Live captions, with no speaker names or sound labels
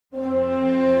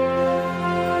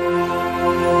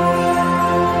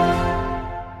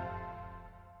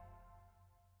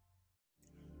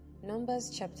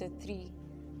Numbers chapter 3.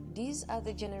 These are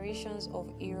the generations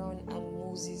of Aaron and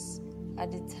Moses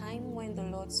at the time when the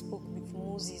Lord spoke with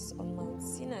Moses on Mount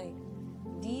Sinai.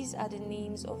 These are the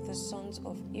names of the sons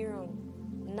of Aaron: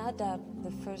 Nadab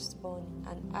the firstborn,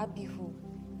 and Abihu,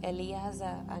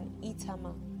 Eleazar, and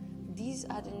Ithamar. These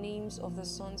are the names of the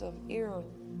sons of Aaron,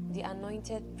 the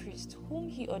anointed priest, whom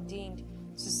he ordained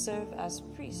to serve as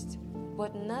priest.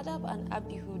 But Nadab and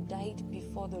Abihu died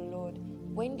before the Lord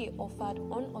when they offered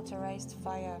unauthorized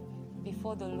fire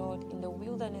before the Lord in the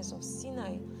wilderness of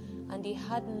Sinai, and they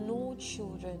had no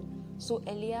children. So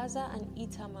Eleazar and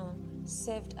Ithamar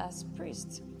served as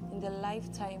priests in the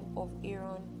lifetime of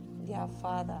Aaron their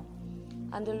father.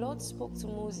 And the Lord spoke to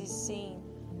Moses, saying,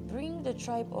 Bring the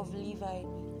tribe of Levi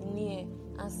near,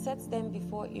 and set them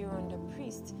before Aaron the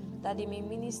priest, that they may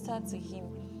minister to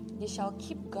him. They shall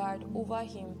keep guard over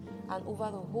him and over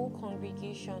the whole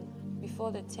congregation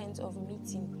before the tent of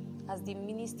meeting, as they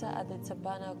minister at the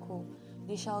tabernacle.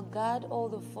 They shall guard all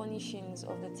the furnishings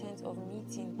of the tent of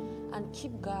meeting, and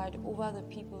keep guard over the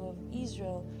people of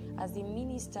Israel as they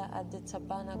minister at the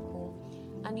tabernacle.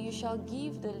 And you shall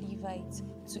give the Levites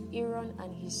to Aaron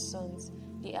and his sons.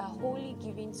 They are wholly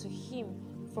given to him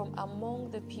from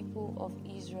among the people of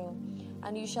Israel.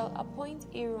 And you shall appoint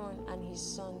Aaron and his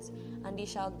sons, and they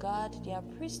shall guard their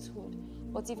priesthood.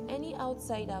 But if any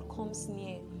outsider comes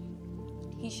near,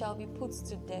 he shall be put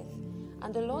to death.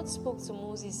 And the Lord spoke to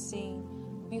Moses, saying,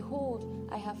 Behold,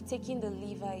 I have taken the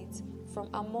Levites from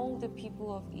among the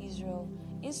people of Israel,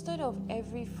 instead of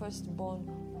every firstborn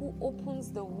who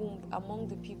opens the womb among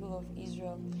the people of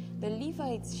Israel. The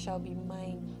Levites shall be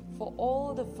mine, for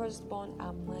all the firstborn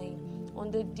are mine. On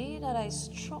the day that I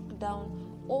struck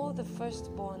down all the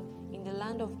firstborn in the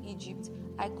land of Egypt,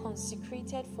 I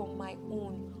consecrated for my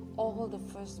own all the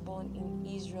firstborn in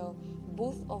Israel,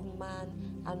 both of man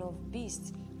and of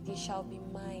beast. They shall be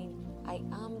mine. I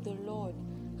am the Lord.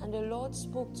 And the Lord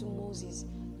spoke to Moses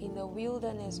in the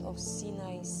wilderness of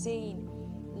Sinai, saying,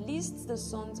 List the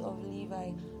sons of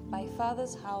Levi by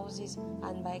fathers' houses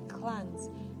and by clans.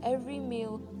 Every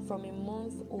male from a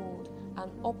month old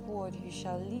and upward you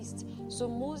shall list. So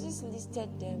Moses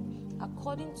listed them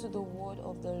according to the word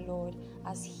of the Lord,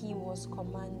 as he was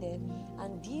commanded.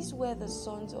 And these were the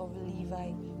sons of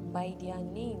Levi by their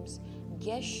names: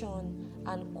 Gershon,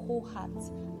 and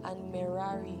Kohath, and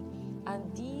Merari.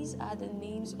 And these are the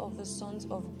names of the sons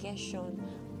of Gershon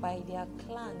by their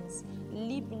clans: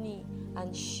 Libni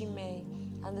and Shimei.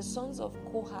 And the sons of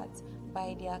Kohath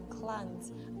by their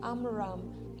clans: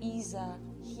 Amram, Izhar,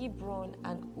 Hebron,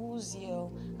 and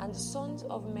Uzziel. And the sons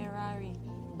of Merari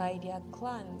by their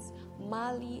clans: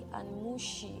 Mali and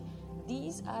Mushi.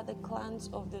 These are the clans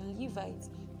of the Levites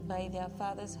by their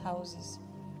fathers' houses.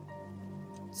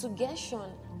 To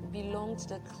Gershon belonged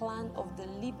the clan of the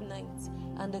Libnites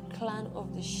and the clan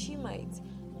of the Shemites.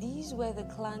 These were the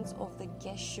clans of the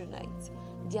Gershonites.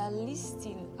 Their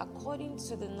listing, according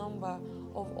to the number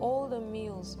of all the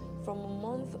males from a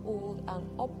month old and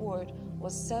upward,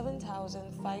 was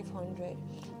 7,500.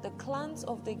 The clans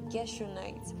of the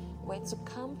Gershonites were to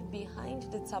camp behind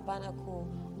the tabernacle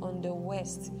on the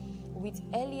west, with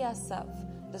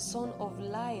Eliasaph, the son of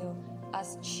Lael,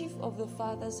 as chief of the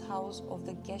father's house of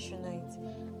the Gershonites.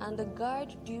 And the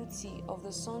guard duty of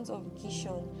the sons of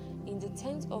Gershon in the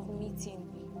tent of meeting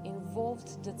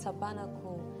involved the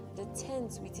tabernacle, the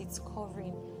tent with its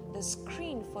covering, the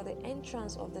screen for the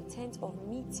entrance of the tent of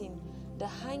meeting, the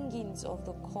hangings of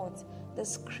the court, the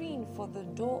screen for the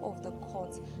door of the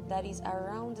court that is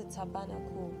around the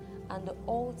tabernacle, and the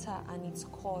altar and its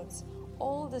courts,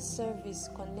 all the service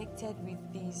connected with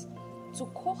these. To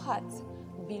Kohath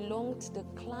belonged the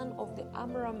clan of the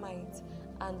Amramites,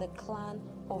 and the clan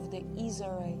of the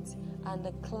Izharites, and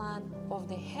the clan of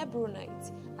the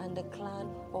Hebronites, and the clan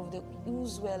of the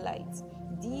Uzzielites.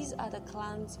 These are the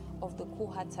clans of the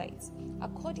Kohathites.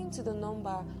 According to the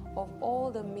number of all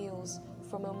the males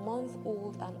from a month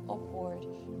old and upward,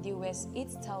 they were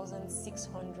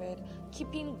 8,600,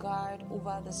 keeping guard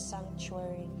over the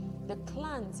sanctuary. The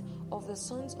clans of the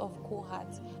sons of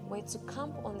Kohath were to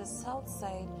camp on the south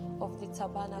side of the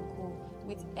tabernacle,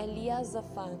 with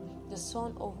Eliazaphan, the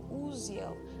son of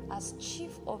Uzziel, as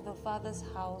chief of the father's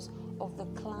house of the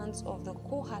clans of the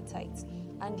Kohathites.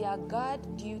 And their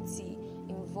guard duty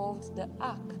involved the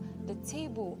ark, the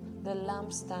table, the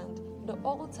lampstand, the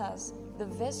altars, the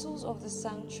vessels of the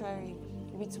sanctuary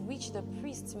with which the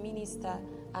priests minister,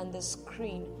 and the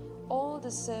screen, all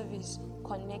the service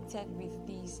connected with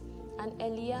these. And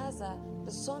Eleazar,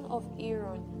 the son of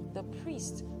Aaron, the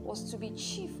priest, was to be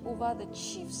chief over the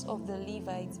chiefs of the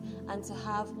Levites, and to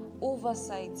have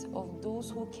oversight of those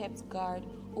who kept guard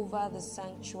over the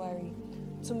sanctuary.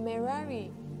 To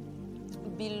Merari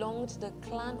belonged the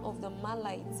clan of the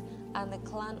Malites and the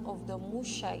clan of the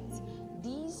Mushites.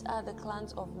 These are the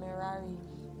clans of Merari.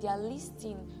 Their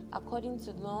listing, according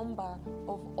to the number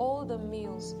of all the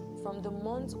males from the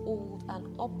month old and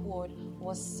upward,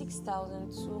 was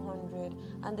 6,200.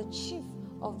 And the chief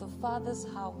of the father's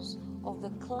house of the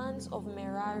clans of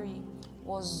Merari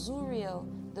was Zuriel,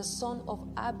 the son of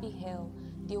Abihail.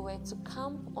 They were to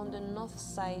camp on the north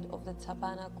side of the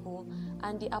tabernacle,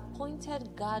 and the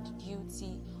appointed guard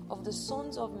duty of the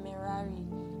sons of Merari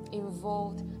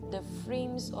involved the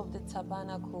frames of the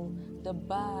tabernacle, the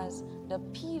bars, the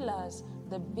pillars,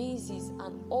 the bases,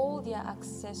 and all their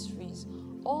accessories,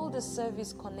 all the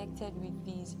service connected with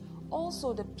these,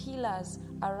 also the pillars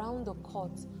around the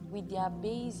court with their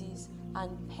bases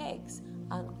and pegs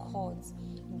and cords.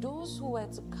 Those who were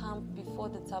to camp before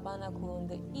the tabernacle on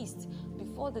the east,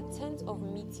 before the tent of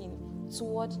meeting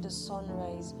toward the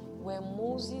sunrise, were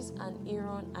Moses and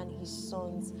Aaron and his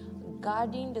sons,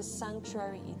 guarding the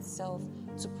sanctuary itself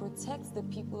to protect the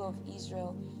people of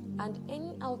Israel, and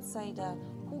any outsider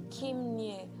who came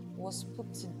near was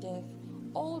put to death.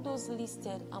 All those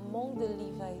listed among the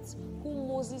Levites, whom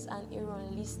Moses and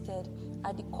Aaron listed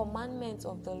at the commandment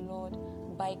of the Lord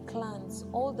by clans,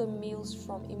 all the males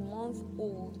from a month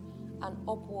old and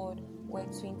upward were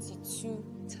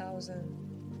 22,000.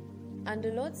 And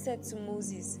the Lord said to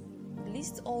Moses,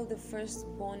 "List all the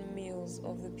firstborn males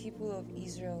of the people of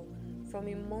Israel from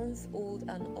a month old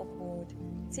and upward,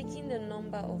 taking the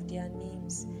number of their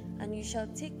names, and you shall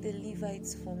take the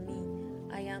Levites for me.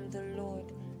 I am the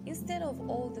Lord. Instead of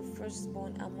all the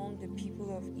firstborn among the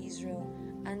people of Israel,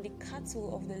 and the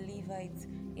cattle of the Levites,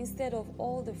 instead of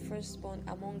all the firstborn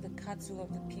among the cattle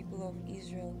of the people of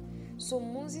Israel." So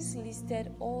Moses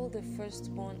listed all the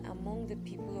firstborn among the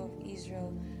people of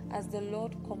Israel as the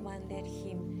Lord commanded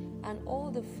him, and all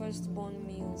the firstborn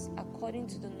males according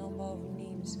to the number of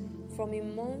names from a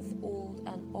month old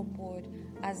and upward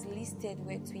as listed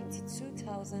were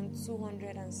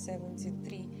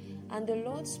 22,273. And the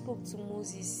Lord spoke to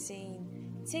Moses, saying,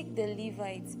 "Take the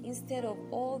Levites instead of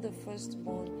all the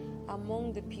firstborn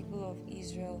among the people of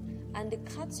Israel, and the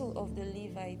cattle of the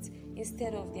Levites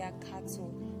instead of their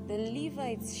cattle. The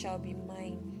Levites shall be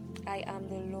mine. I am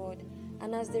the Lord."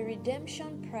 And as the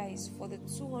redemption price for the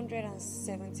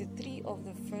 273 of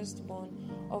the firstborn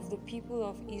of the people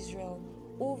of Israel,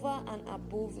 over and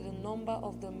above the number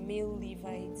of the male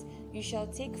Levites, you shall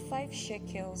take 5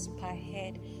 shekels per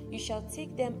head. You shall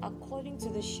take them according to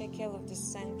the shekel of the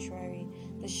sanctuary,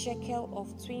 the shekel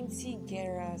of 20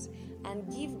 gerahs, and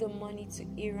give the money to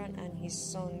Aaron and his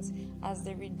sons as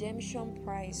the redemption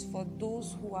price for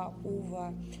those who are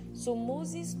over. So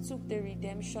Moses took the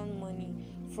redemption money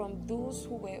from those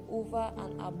who were over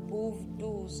and above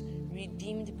those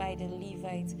redeemed by the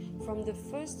Levites. From the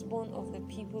firstborn of the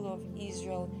people of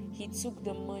Israel, he took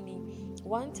the money,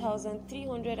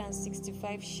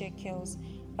 1,365 shekels,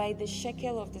 by the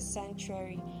shekel of the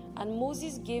sanctuary. And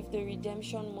Moses gave the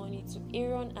redemption money to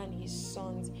Aaron and his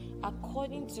sons,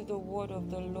 according to the word of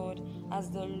the Lord, as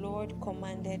the Lord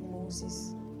commanded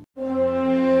Moses.